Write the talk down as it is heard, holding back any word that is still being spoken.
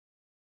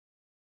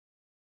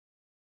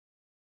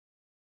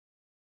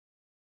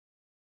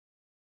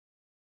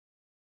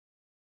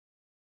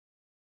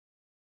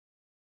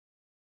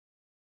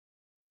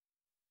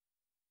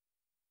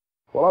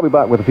Well, I'll be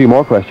back with a few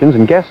more questions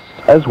and guests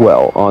as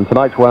well on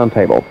tonight's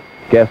Roundtable.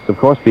 Guests, of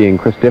course, being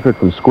Chris Difford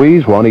from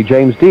Squeeze, Ronnie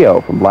James Dio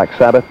from Black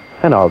Sabbath,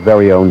 and our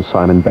very own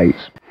Simon Bates.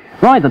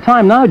 Right, the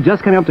time now,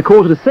 just coming up to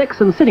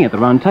 6:15, and sitting at the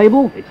round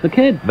table, it's the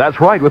kid.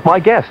 That's right, with my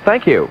guest.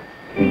 Thank you.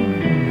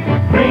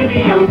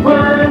 Radio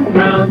 1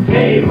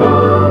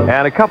 Roundtable.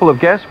 And a couple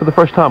of guests for the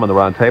first time on the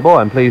Roundtable.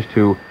 I'm pleased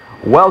to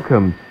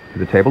welcome to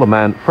the table a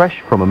man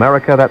fresh from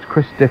America. That's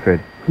Chris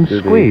Difford from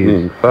Squeeze. Good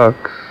evening,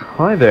 folks.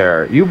 Hi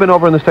there. You've been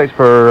over in the States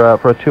for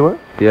a tour?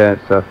 Yeah,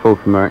 it's our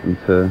fourth American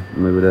tour,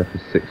 and we were there for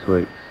 6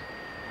 weeks.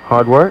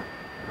 Hard work?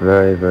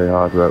 Very, very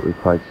hard work. We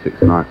played 6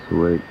 nights a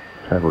week,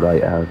 travelled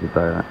 8 hours a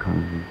day, that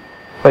kind of thing.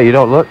 But you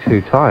don't look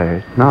too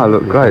tired. No, I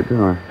look great,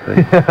 don't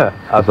I?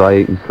 As I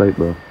eat and sleep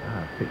well.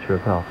 Picture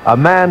of health. A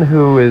man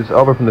who is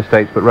over from the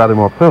States, but rather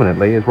more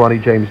permanently, is Ronnie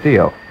James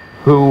Dio,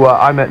 who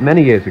I met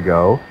many years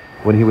ago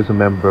when he was a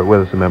member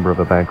of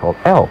a band called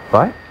Elf,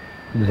 right?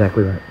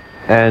 Exactly right.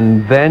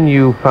 And then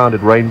you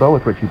founded Rainbow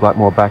with Richie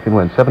Blackmore back in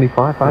when?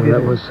 75? 5 years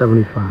That ago? was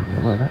 75,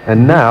 yes. Like that.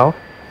 And now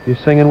you're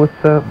singing with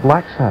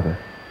Black Sabbath.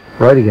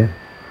 Right again.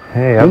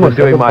 Hey, You I've been must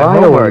have doing a my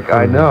bio homework. for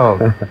I me.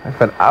 know. I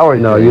spent hours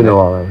No, doing you it. know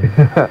all of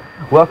it.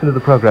 Welcome to the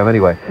program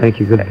anyway.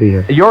 Thank you, good to be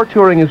here. You're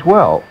touring as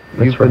well.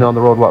 That's You've been right. on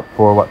the road,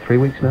 for 3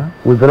 weeks now?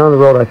 We've been on the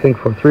road, I think,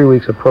 for 3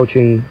 weeks,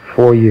 approaching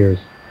 4 years,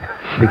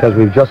 because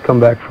we've just come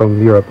back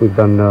from Europe. We've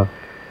done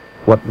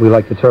what we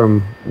like to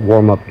term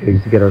warm-up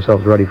gigs to get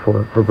ourselves ready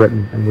for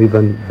Britain, and we've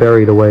been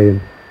buried away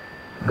in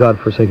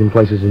godforsaken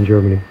places in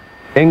Germany.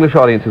 English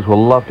audiences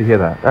will love to hear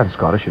that, and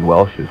Scottish and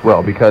Welsh as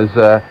well, because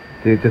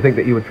to think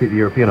that you would treat the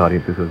European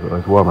audiences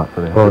as warm-up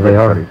for the Oh, they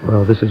are. audiences.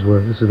 Well,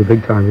 this is the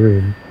big time here.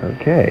 You know.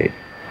 Okay.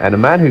 And a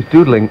man who's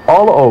doodling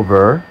all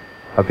over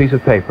a piece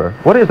of paper.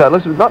 What is that?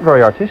 Listen, not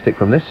very artistic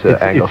from this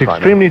angle, It's Simon.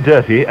 extremely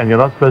dirty, and you're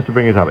not supposed to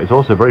bring it up. It's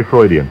also very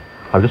Freudian.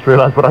 I've just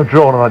realised what I've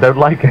drawn, and I don't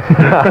like it.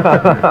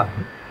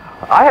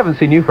 I haven't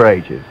seen you for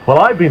ages. Well,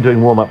 I've been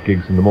doing warm-up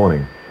gigs in the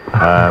morning,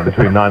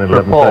 between 9 and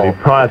For 11:30, Paul.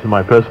 prior to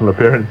my personal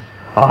appearance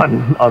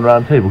on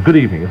Roundtable. Good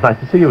evening. It's nice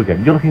to see you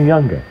again. You're looking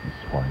younger.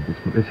 It's fine.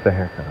 It's the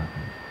haircut,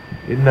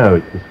 I think. No,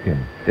 it's the skin.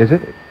 Is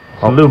it?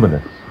 It's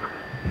luminous.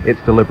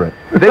 It's deliberate.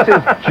 This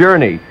is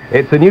Journey.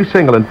 It's a new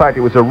single. In fact,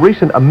 it was a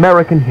recent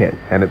American hit,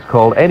 and it's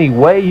called Any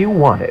Way You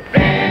Want It.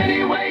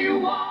 Any way you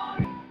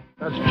want.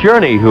 That's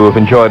Journey, who have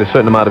enjoyed a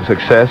certain amount of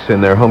success in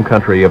their home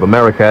country of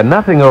America.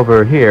 Nothing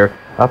over here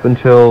up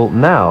until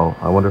now.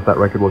 I wonder if that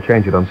record will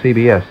change it on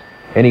CBS.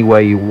 Any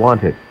Way You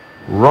Want It.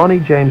 Ronnie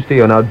James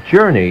Dio. Now,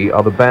 Journey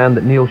are the band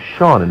that Neil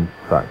Sean, in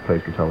fact,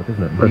 plays guitar with,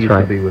 isn't it? That's He used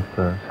right. to be with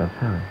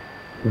Santana.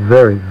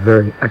 Very,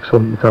 very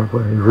excellent guitar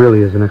player. He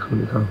really is an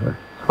excellent guitar player.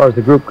 As far as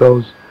the group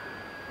goes,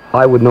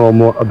 I would know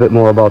a bit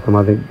more about them.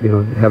 I think,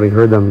 having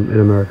heard them in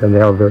America, and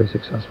they are very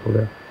successful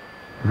there.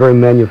 A very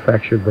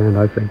manufactured band,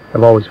 I think.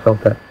 I've always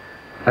felt that.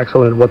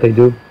 Excellent at what they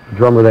do. The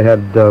drummer they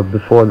had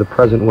before, the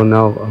present one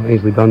now,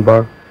 Ainsley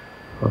Dunbar,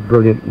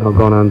 brilliant. Now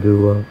gone on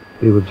to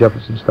be with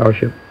Jefferson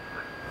Starship.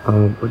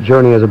 But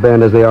Journey, as a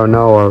band as they are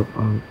now, are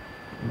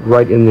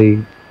right in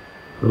the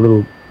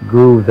little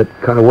groove that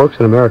kind of works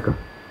in America.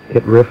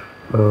 Hit riff.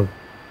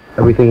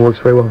 Everything works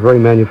very well, very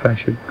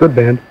manufactured. Good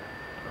band,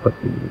 but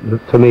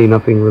to me,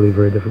 nothing really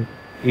very different.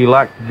 He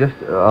lacked just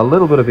a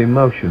little bit of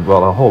emotion.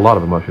 Well, a whole lot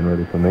of emotion,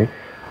 really, for me.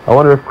 I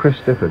wonder if Chris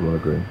Difford will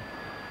agree.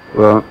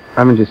 Well,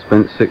 having just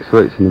spent 6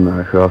 weeks in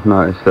America, I've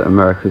noticed that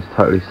America's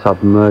totally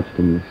submerged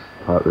in this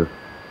type of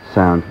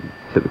sound,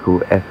 typical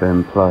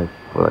FM play,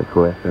 what they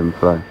call FM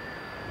play.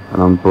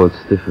 And I'm bored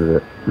stiff of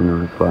it.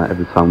 It's like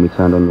every time we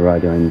turned on the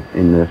radio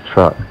in the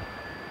truck,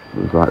 it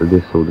was like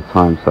this all the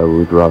time, so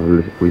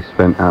we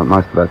spent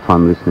most of our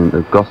time listening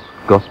to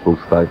gospel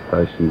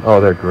stations. Oh,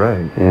 they're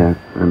great. Yeah,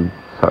 and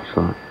such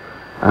like.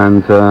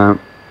 And to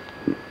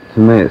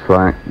me it's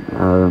like,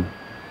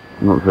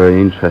 not very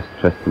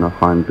interesting. I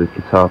find the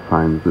guitar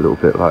playing is a little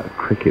bit like a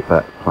cricket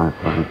bat playing.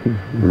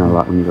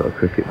 Like when you got a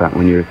cricket bat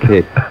when you're a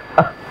kid.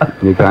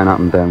 And you're going up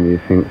and down with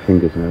your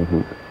fingers and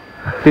everything.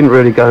 Didn't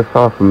really go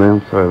far for me,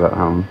 I'm sorry about that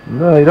one.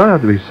 No, you don't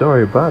have to be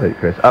sorry about it,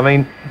 Chris. I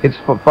mean, it's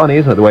funny,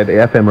 isn't it, the way the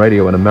FM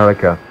radio in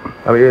America...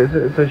 I mean,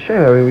 it's a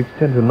shame. I mean, we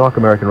tend to knock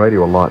American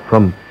radio a lot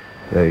from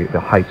the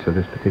heights of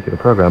this particular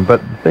program.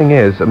 But the thing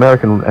is,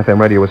 American FM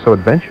radio was so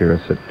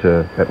adventurous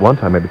at one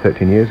time, maybe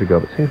 13 years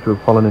ago, but seems to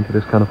have fallen into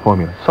this kind of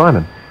formula.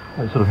 Simon?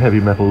 It's sort of heavy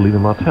metal Lena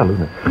Martell,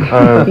 isn't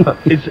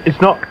it?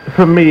 It's not,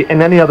 for me,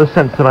 in any other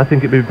sense than I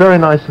think it'd be very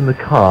nice in the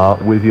car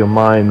with your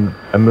mind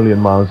a million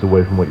miles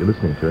away from what you're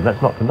listening to. And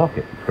that's not to knock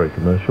it. It's very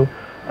commercial.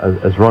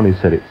 As Ronnie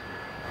said, it's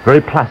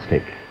very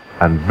plastic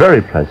and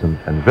very pleasant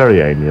and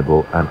very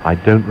amiable, and I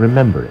don't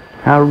remember it.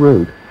 How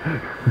rude.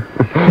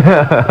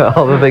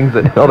 all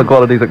the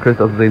qualities that Chris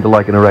doesn't seem to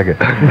like in a record.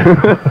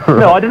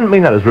 No, I didn't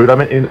mean that as rude. I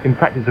mean, in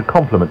fact, it's a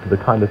compliment to the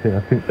kind of thing I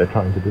think they're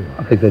trying to do.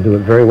 I think they do it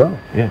very well.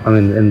 Yeah. I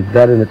mean, and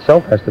that in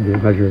itself has to be a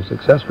measure of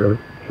success, really.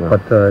 Sure.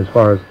 But as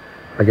far as,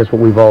 I guess,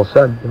 what we've all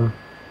said,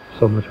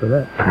 so much for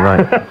that.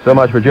 Right. So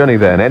much for Journey,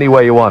 then. Any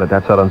Way You Want It.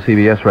 That's out on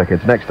CBS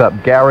Records. Next up,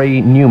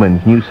 Gary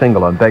Numan's new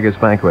single on Beggar's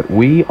Banquet,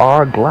 We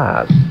Are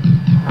Glass.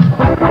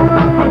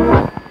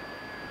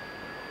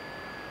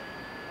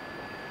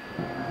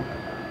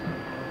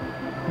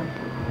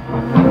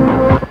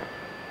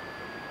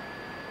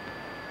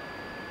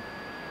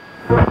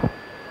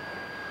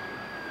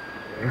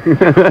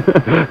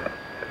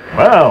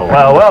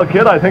 Well,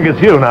 kid, I think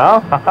it's you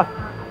now.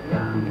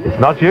 It's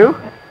not you?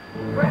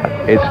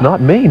 It's not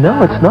me.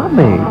 No, it's not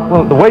me.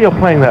 Well, the way you're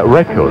playing that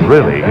record,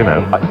 really, you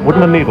know,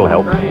 wouldn't a needle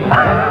help?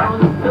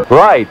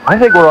 Right. I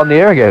think we're on the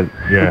air again.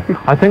 Yeah.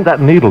 I think that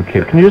needle,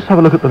 kid, can you just have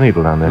a look at the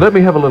needle down there? Let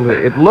me have a little...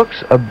 It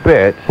looks a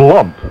bit...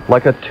 Plump.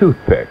 Like a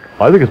toothpick.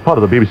 I think it's part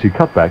of the BBC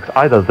cutbacks.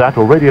 Either that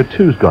or Radio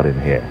 2's got in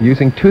here.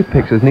 Using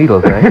toothpicks as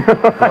needles, eh?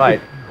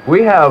 Right.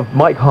 We have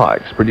Mike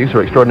Hawkes,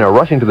 producer extraordinaire,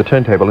 rushing to the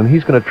turntable, and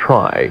he's going to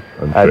try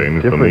a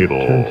different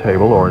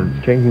turntable, or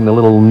changing the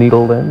little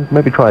needle then.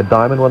 Maybe try a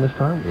diamond one this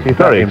time. It's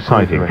very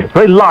exciting. It's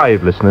very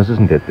live, listeners,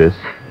 isn't it, this?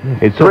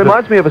 It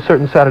reminds me of a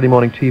certain Saturday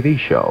morning TV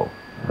show.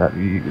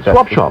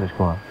 Swap Shop.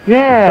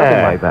 Yeah.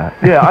 Something like that.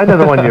 Yeah, I know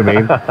the one you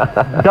mean.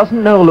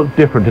 Doesn't Noel look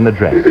different in the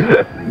dress?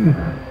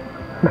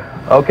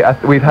 Okay,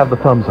 we have the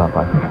thumbs up,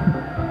 I think.